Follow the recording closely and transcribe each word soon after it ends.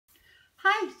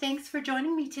Hi, thanks for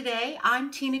joining me today.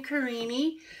 I'm Tina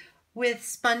Carini with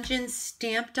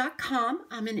SpongeandStamp.com.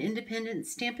 I'm an independent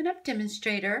Stampin' Up!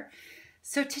 Demonstrator.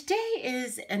 So today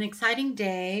is an exciting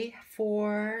day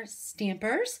for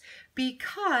stampers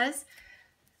because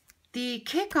the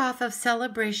kickoff of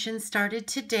celebration started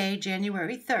today,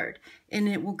 January 3rd, and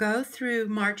it will go through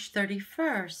March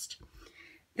 31st.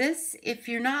 This, if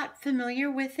you're not familiar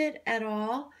with it at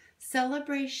all,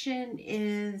 celebration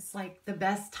is like the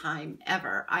best time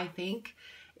ever, I think.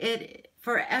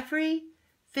 For every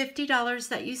 $50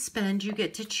 that you spend, you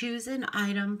get to choose an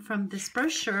item from this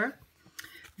brochure.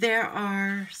 There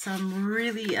are some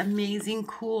really amazing,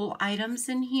 cool items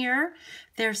in here.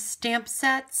 There's stamp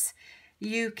sets.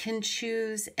 You can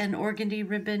choose an organdy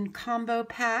ribbon combo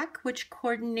pack, which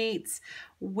coordinates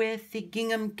with the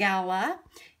gingham Gala.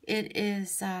 It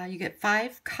is, you get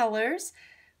 5 colors,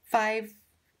 5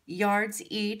 yards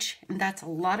each, and that's a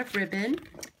lot of ribbon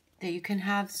that you can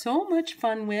have so much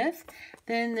fun with.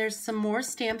 Then there's some more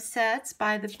stamp sets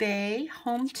by the Bay,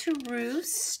 Home to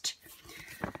Roost.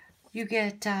 You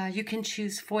get, you can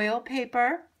choose foil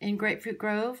paper in Grapefruit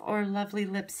Grove or Lovely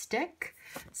Lipstick.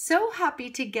 So happy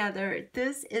together.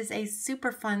 This is a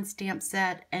super fun stamp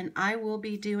set, and I will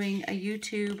be doing a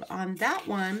YouTube on that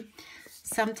one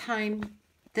sometime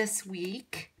this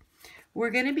week. We're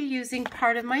going to be using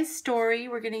part of my story.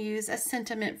 We're going to use a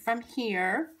sentiment from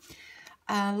here.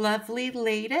 Lovely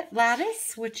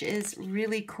Lattice, which is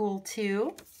really cool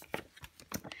too.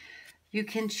 You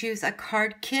can choose a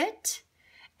card kit.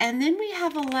 And then we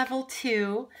have a level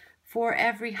 2. For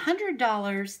every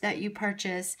 $100 that you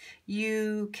purchase,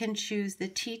 you can choose the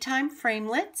Tea Time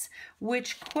Framelits,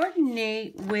 which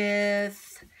coordinate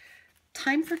with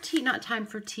Time for Tea, not Time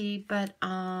for Tea, but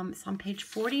it's on page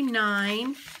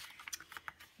 49.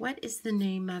 What is the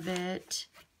name of it?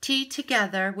 Tea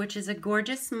Together, which is a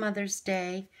gorgeous Mother's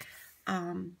Day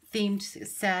themed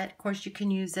set. Of course, you can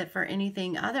use it for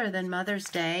anything other than Mother's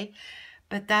Day,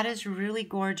 but that is really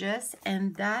gorgeous,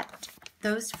 and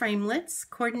those framelits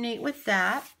coordinate with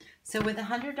that. So with a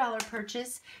 $100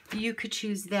 purchase, you could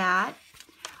choose that,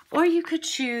 or you could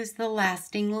choose the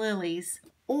Lasting Lilies.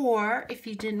 Or if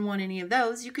you didn't want any of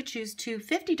those, you could choose 2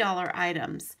 $50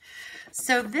 items.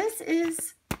 So this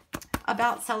is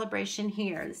about celebration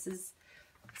here. This is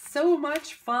so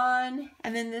much fun.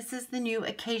 And then this is the new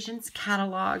Occasions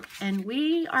catalog. And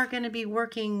we are going to be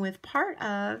working with part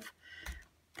of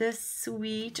this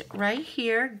suite right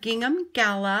here, Gingham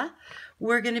Gala.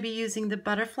 We're going to be using the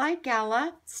Butterfly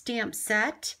Gala stamp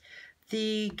set,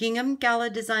 the Gingham Gala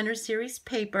Designer Series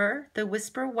paper, the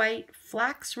Whisper White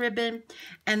flax ribbon,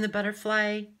 and the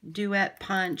Butterfly Duet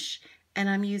Punch. And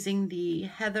I'm using the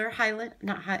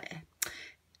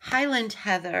Highland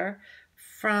Heather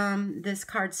from this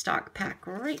cardstock pack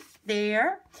right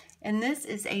there. And this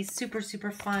is a super,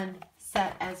 super fun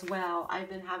set as well. I've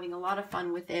been having a lot of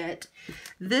fun with it.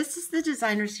 This is the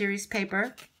Designer Series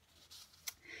paper.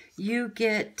 You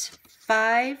get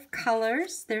 5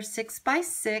 colors. They're 6 by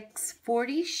 6,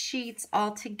 40 sheets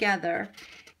all together.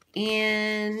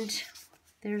 And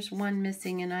there's one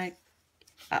missing, and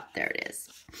there it is.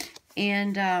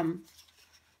 And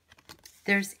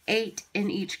there's 8 in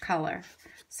each color.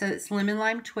 So it's Lemon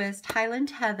Lime Twist, Highland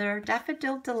Heather,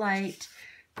 Daffodil Delight,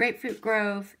 Grapefruit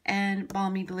Grove, and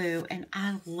Balmy Blue. And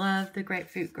I love the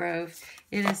Grapefruit Grove.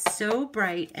 It is so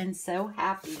bright and so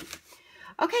happy.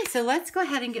 Okay, so let's go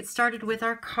ahead and get started with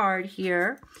our card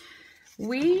here.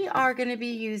 We are going to be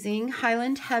using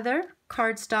Highland Heather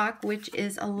cardstock, which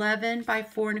is 11 by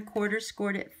 4 1/4,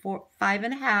 scored at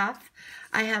 5.5.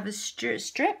 I have a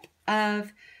strip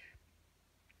of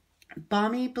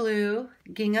Balmy Blue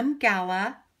Gingham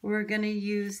Gala. We're going to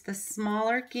use the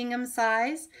smaller gingham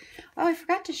size. Oh, I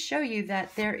forgot to show you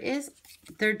that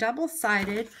they're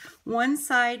double-sided. One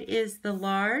side is the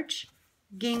large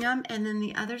gingham, and then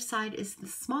the other side is the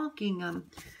small gingham.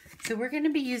 So we're going to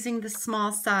be using the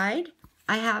small side.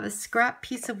 I have a scrap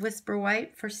piece of Whisper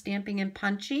White for stamping and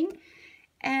punching,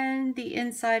 and the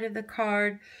inside of the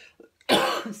card,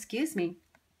 excuse me,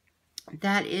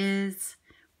 that is,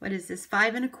 what is this,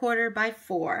 5 1/4 by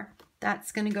 4.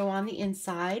 That's going to go on the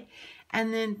inside.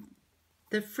 And then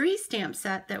the free stamp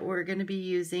set that we're going to be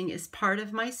using is part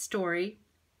of my story.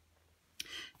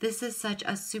 This is such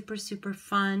a super, super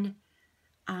fun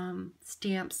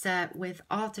stamp set with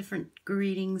all different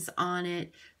greetings on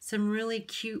it. Some really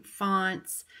cute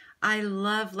fonts. I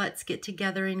love Let's Get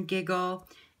Together and Giggle.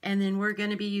 And then we're going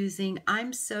to be using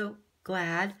I'm So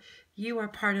Glad You Are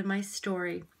Part of My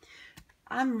Story.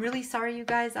 I'm really sorry, you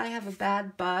guys. I have a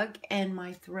bad bug and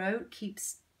my throat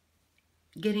keeps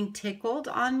getting tickled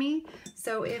on me.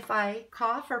 So if I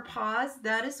cough or pause,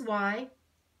 that is why.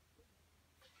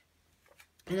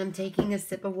 And I'm taking a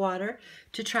sip of water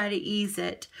to try to ease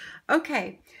it.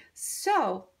 Okay,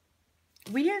 so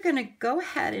we are going to go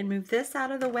ahead and move this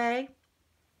out of the way.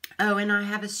 Oh, and I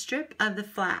have a strip of the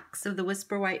flax, of the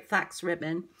Whisper White flax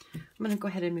ribbon. I'm going to go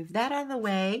ahead and move that out of the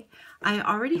way. I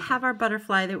already have our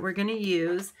butterfly that we're going to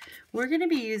use. We're going to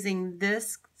be using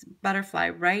this butterfly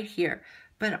right here.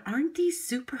 But aren't these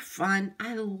super fun?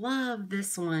 I love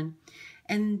this one.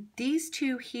 And these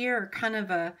two here are kind of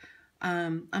a,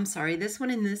 I'm sorry, this one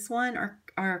and this one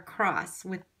are a cross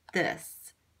with this.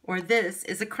 Or this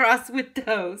is a cross with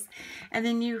those. And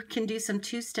then you can do some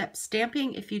two-step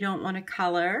stamping if you don't want to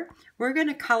color. We're going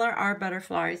to color our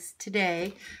butterflies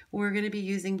today. We're going to be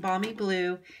using Balmy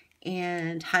Blue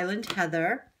and Highland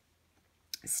Heather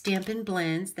Stampin'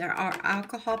 Blends. There are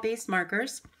alcohol-based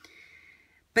markers,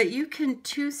 but you can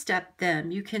two-step them.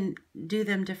 You can do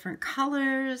them different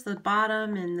colors, the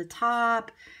bottom and the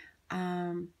top,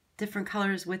 different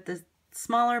colors with the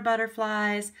smaller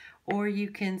butterflies, or you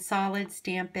can solid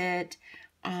stamp it.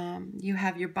 You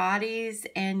have your bodies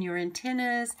and your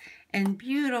antennas and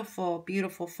beautiful,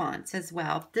 beautiful fonts as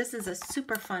well. This is a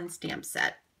super fun stamp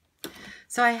set.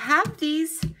 So I have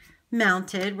these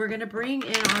mounted. We're going to bring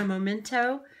in our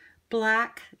Memento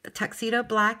Black, Tuxedo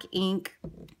Black ink,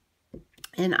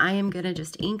 and I am going to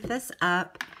just ink this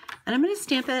up, and I'm going to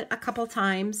stamp it a couple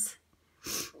times.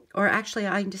 Or actually,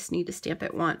 I just need to stamp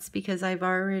it once because I've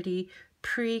already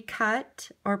pre-cut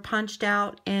or punched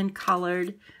out and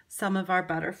colored some of our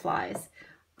butterflies.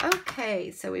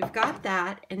 Okay, so we've got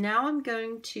that. And now I'm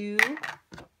going to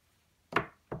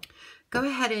go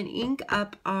ahead and ink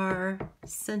up our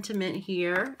sentiment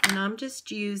here. And I'm just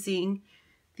using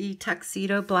the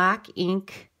Tuxedo Black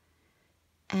ink.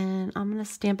 And I'm going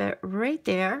to stamp it right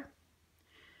there.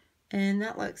 And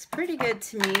that looks pretty good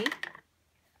to me.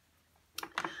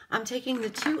 I'm taking the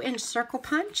 2-inch circle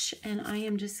punch, and I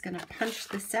am just going to punch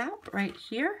this out right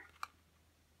here.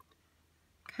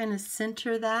 Kind of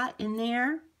center that in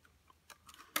there.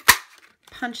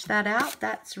 Punch that out.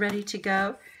 That's ready to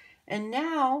go. And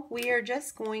now we are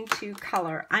just going to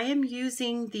color. I am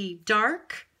using the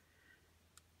dark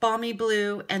Balmy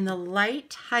Blue and the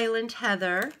light Highland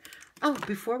Heather. Oh,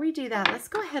 before we do that, let's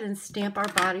go ahead and stamp our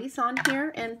bodies on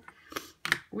here. And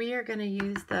we are going to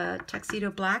use the Tuxedo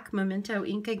Black Memento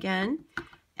ink again,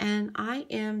 and I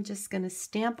am just going to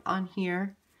stamp on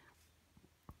here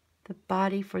the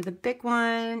body for the big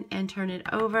one and turn it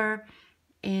over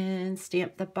and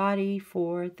stamp the body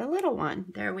for the little one.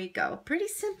 There we go. Pretty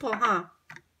simple, huh?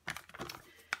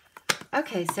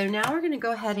 Okay, so now we're going to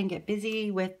go ahead and get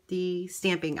busy with the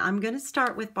stamping. I'm going to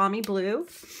start with Balmy Blue,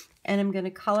 and I'm going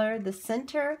to color the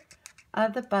center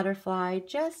of the butterfly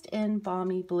just in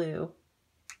Balmy Blue.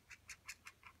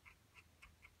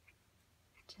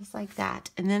 Just like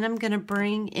that. And then I'm going to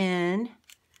bring in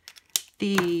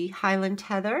the Highland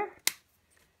Heather,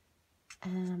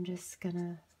 and I'm just going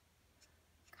to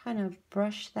kind of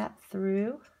brush that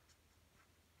through.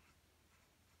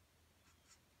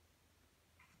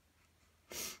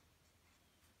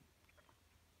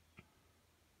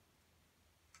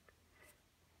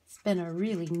 It's been a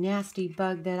really nasty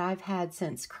bug that I've had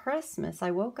since Christmas.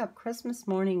 I woke up Christmas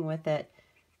morning with it,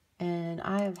 and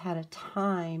I have had a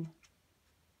time.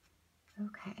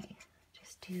 Okay,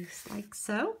 just do like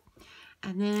so.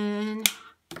 And then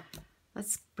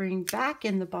let's bring back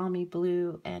in the Balmy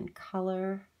Blue and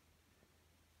color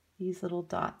these little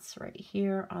dots right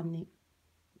here on the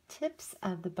tips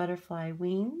of the butterfly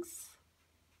wings.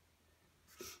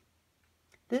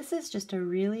 This is just a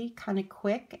really kind of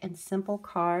quick and simple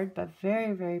card, but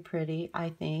very, very pretty, I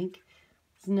think.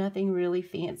 There's nothing really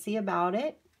fancy about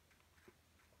it.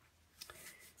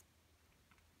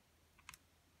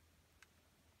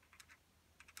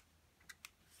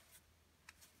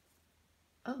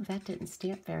 Oh, that didn't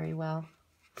stamp very well.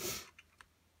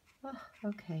 Oh,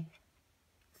 okay.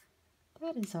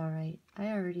 That is all right. I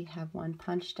already have one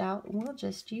punched out, and we'll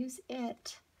just use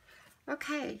it.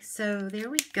 Okay, so there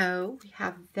we go. We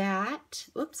have that.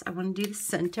 Oops, I want to do the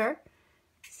center.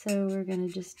 So we're going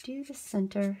to just do the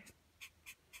center.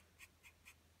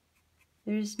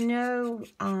 There's no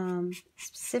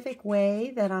specific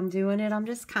way that I'm doing it. I'm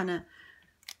just kind of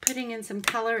putting in some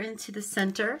color into the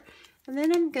center. And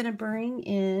then I'm going to bring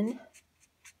in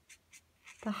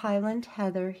the Highland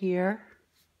Heather here.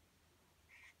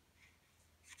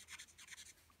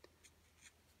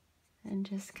 And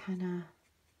just kind of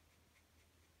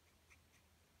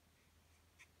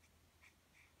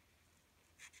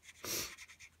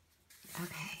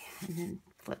okay, and then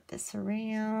flip this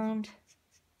around.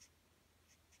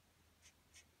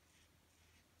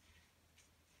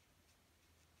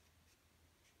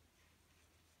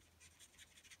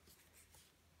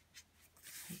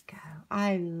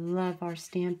 I love our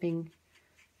Stampin'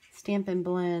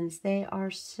 Blends. They are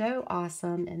so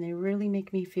awesome, and they really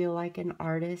make me feel like an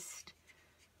artist,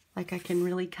 like I can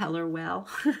really color well.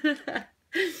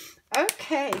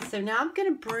 Okay, so now I'm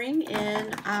going to bring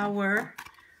in our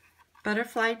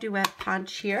butterfly duet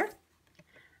punch here,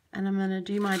 and I'm going to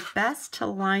do my best to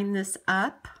line this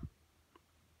up.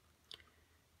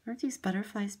 Aren't these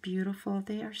butterflies beautiful?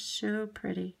 They are so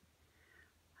pretty.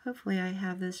 Hopefully I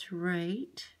have this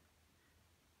right.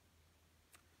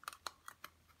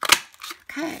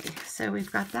 Okay, so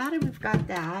we've got that and we've got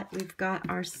that. We've got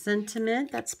our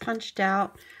sentiment that's punched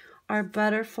out. Our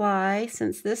butterfly,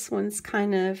 since this one's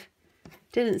kind of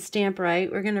didn't stamp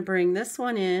right, we're going to bring this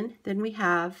one in. Then we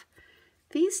have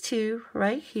these two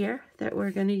right here that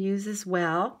we're going to use as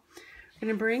well. We're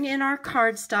going to bring in our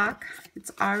cardstock.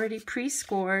 It's already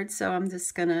pre-scored, so I'm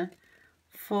just going to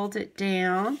fold it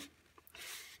down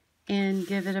and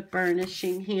give it a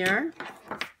burnishing here.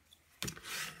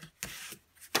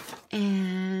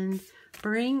 And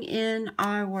bring in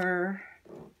our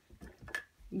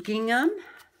gingham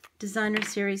designer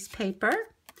series paper,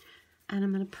 and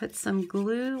I'm going to put some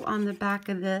glue on the back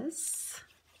of this.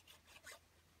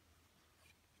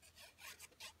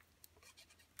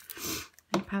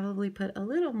 I probably put a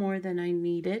little more than I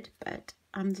needed, but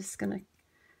I'm just going to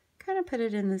kind of put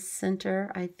it in the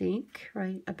center, I think,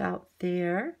 right about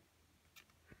there.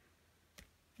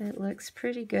 It looks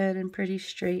pretty good and pretty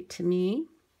straight to me.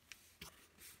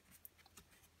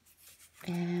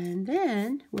 And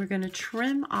then we're going to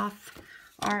trim off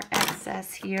our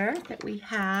excess here that we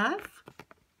have.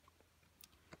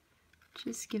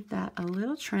 Just give that a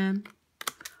little trim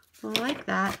like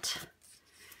that.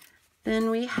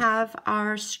 Then we have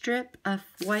our strip of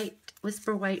white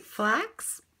Whisper White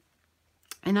flax,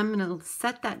 and I'm going to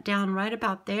set that down right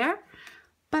about there,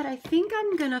 but I think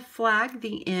I'm going to flag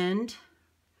the end,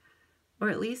 or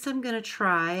at least I'm going to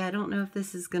try. I don't know if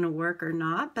this is going to work or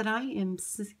not, but I am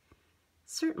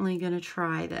certainly going to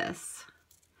try this.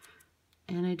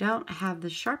 And I don't have the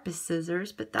sharpest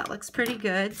scissors, but that looks pretty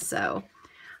good. So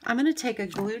I'm going to take a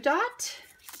glue dot,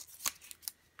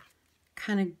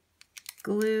 kind of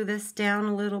glue this down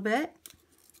a little bit.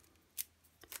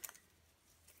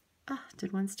 Oh,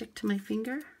 did one stick to my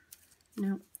finger?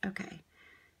 No, okay.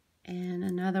 And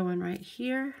another one right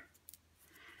here.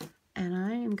 And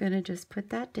I am going to just put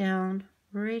that down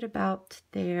right about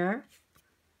there.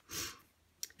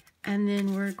 And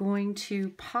then we're going to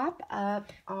pop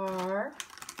up our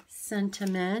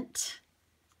sentiment.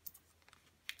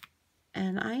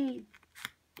 And I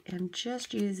am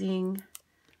just using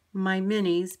my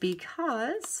minis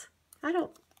because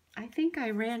I think I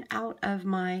ran out of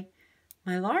my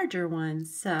larger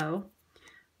ones. So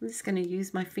I'm just going to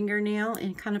use my fingernail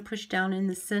and kind of push down in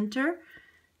the center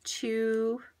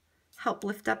to help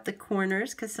lift up the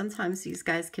corners, because sometimes these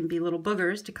guys can be little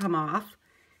boogers to come off.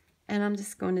 And I'm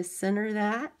just going to center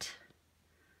that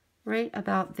right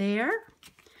about there.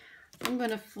 I'm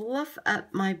going to fluff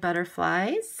up my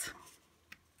butterflies.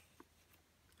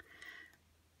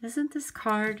 Isn't this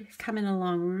card coming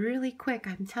along really quick?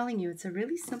 I'm telling you, it's a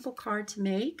really simple card to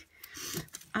make.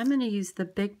 I'm going to use the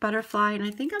big butterfly, and I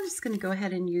think I'm just going to go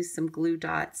ahead and use some glue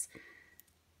dots.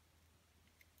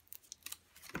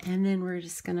 And then we're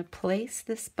just going to place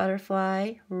this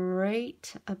butterfly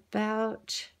right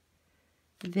about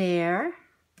there.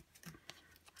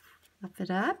 Fluff it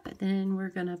up, and then we're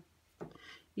going to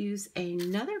use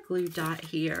another glue dot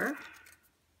here,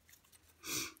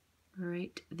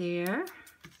 right there.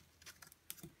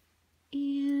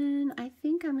 And I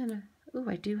think I'm gonna, oh,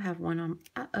 I do have one on,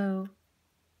 uh-oh.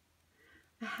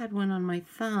 I had one on my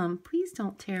thumb. Please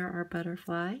don't tear our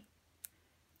butterfly.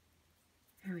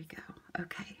 There we go,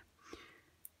 okay.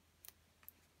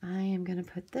 I am gonna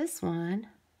put this one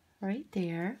right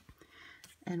there,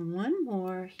 and one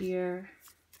more here.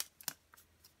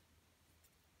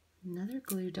 Another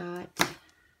glue dot.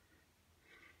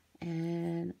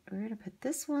 And we're gonna put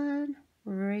this one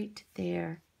right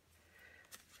there.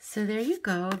 So there you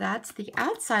go, that's the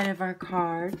outside of our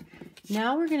card.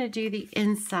 Now we're going to do the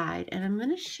inside, and I'm going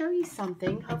to show you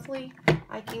something. Hopefully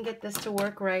I can get this to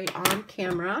work right on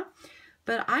camera.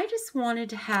 But I just wanted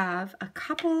to have a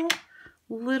couple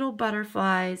little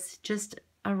butterflies just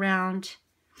around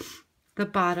the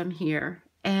bottom here.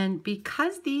 And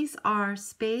because these are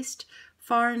spaced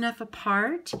far enough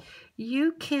apart,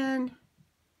 you can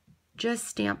just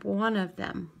stamp one of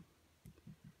them.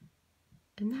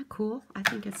 Isn't that cool? I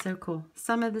think it's so cool.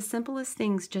 Some of the simplest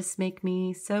things just make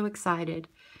me so excited.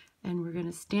 And we're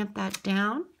going to stamp that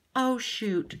down. Oh,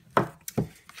 shoot.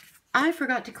 I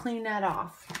forgot to clean that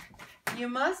off. You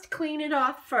must clean it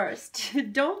off first.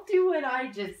 Don't do what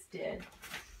I just did.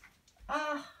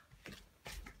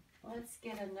 Let's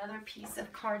get another piece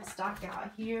of cardstock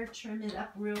out here. Trim it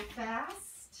up real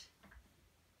fast.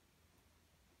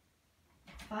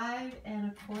 5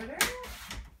 1/4.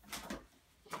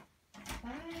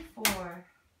 5 4.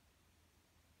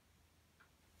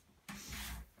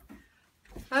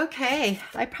 Okay,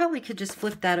 I probably could just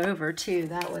flip that over too.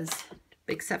 That was,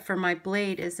 except for my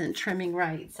blade isn't trimming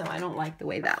right, so I don't like the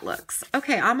way that looks.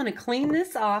 Okay, I'm going to clean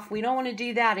this off. We don't want to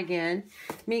do that again.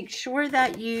 Make sure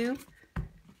that you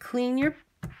clean your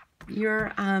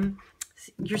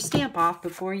stamp off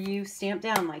before you stamp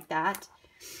down like that.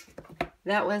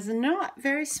 That was not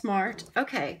very smart.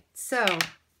 Okay, so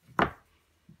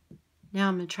now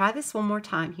I'm going to try this one more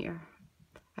time here.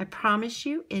 I promise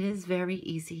you it is very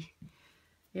easy.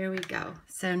 There we go.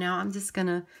 So now I'm just going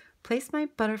to place my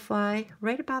butterfly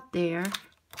right about there.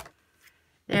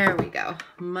 There we go.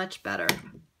 Much better.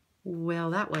 Well,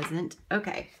 that wasn't.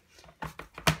 Okay.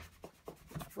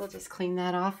 We'll just clean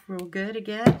that off real good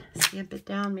again. Stamp it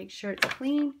down, make sure it's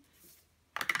clean.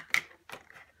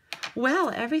 Well,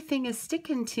 everything is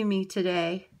sticking to me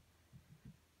today.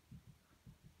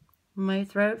 My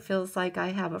throat feels like I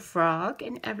have a frog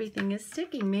and everything is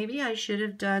sticking. Maybe I should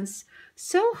have done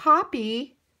So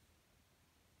Hoppy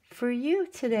for you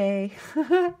today.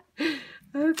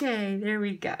 Okay, there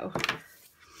we go.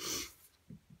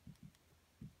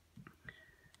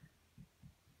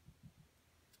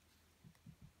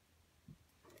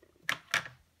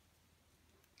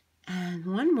 And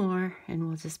one more, and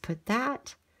we'll just put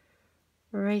that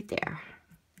right there.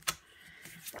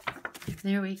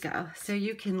 There we go. So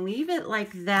you can leave it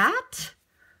like that,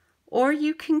 or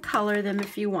you can color them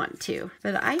if you want to.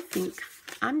 But I think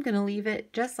I'm going to leave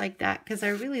it just like that because I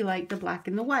really like the black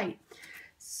and the white.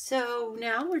 So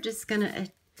now we're just going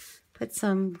to put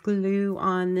some glue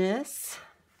on this.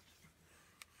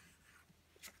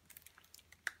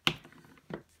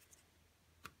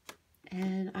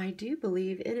 And I do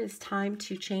believe it is time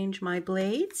to change my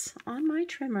blades on my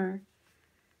trimmer.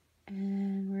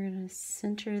 And we're going to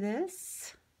center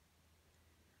this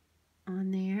on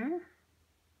there.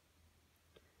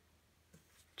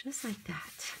 Just like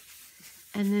that.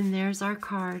 And then there's our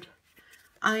card.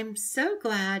 I'm so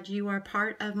glad you are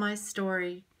part of my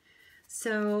story.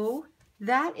 So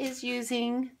that is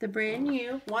using the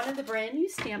one of the brand new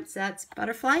stamp sets,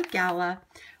 Butterfly Gala,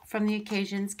 from the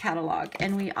Occasions catalog.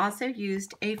 And we also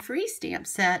used a free stamp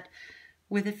set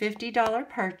with a $50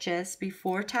 purchase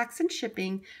before tax and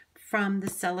shipping from the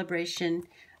Celebration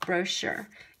brochure.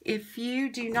 If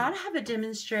you do not have a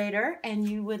demonstrator and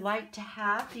you would like to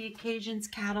have the Occasions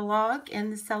catalog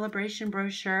and the Celebration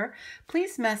brochure,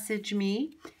 please message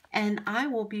me and I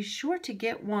will be sure to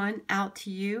get one out to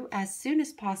you as soon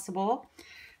as possible.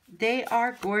 They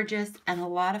are gorgeous and a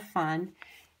lot of fun.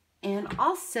 And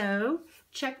also,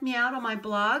 check me out on my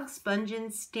blog,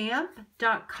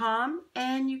 SpongeandStamp.com,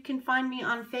 and you can find me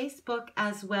on Facebook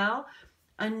as well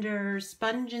under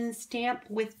Sponge and Stamp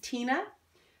with Tina.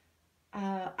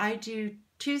 I do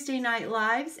Tuesday night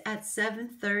lives at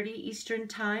 7:30 Eastern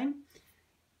Time,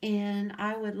 and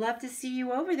I would love to see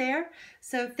you over there.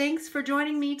 So thanks for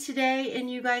joining me today, and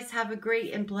you guys have a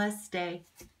great and blessed day.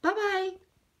 Bye-bye.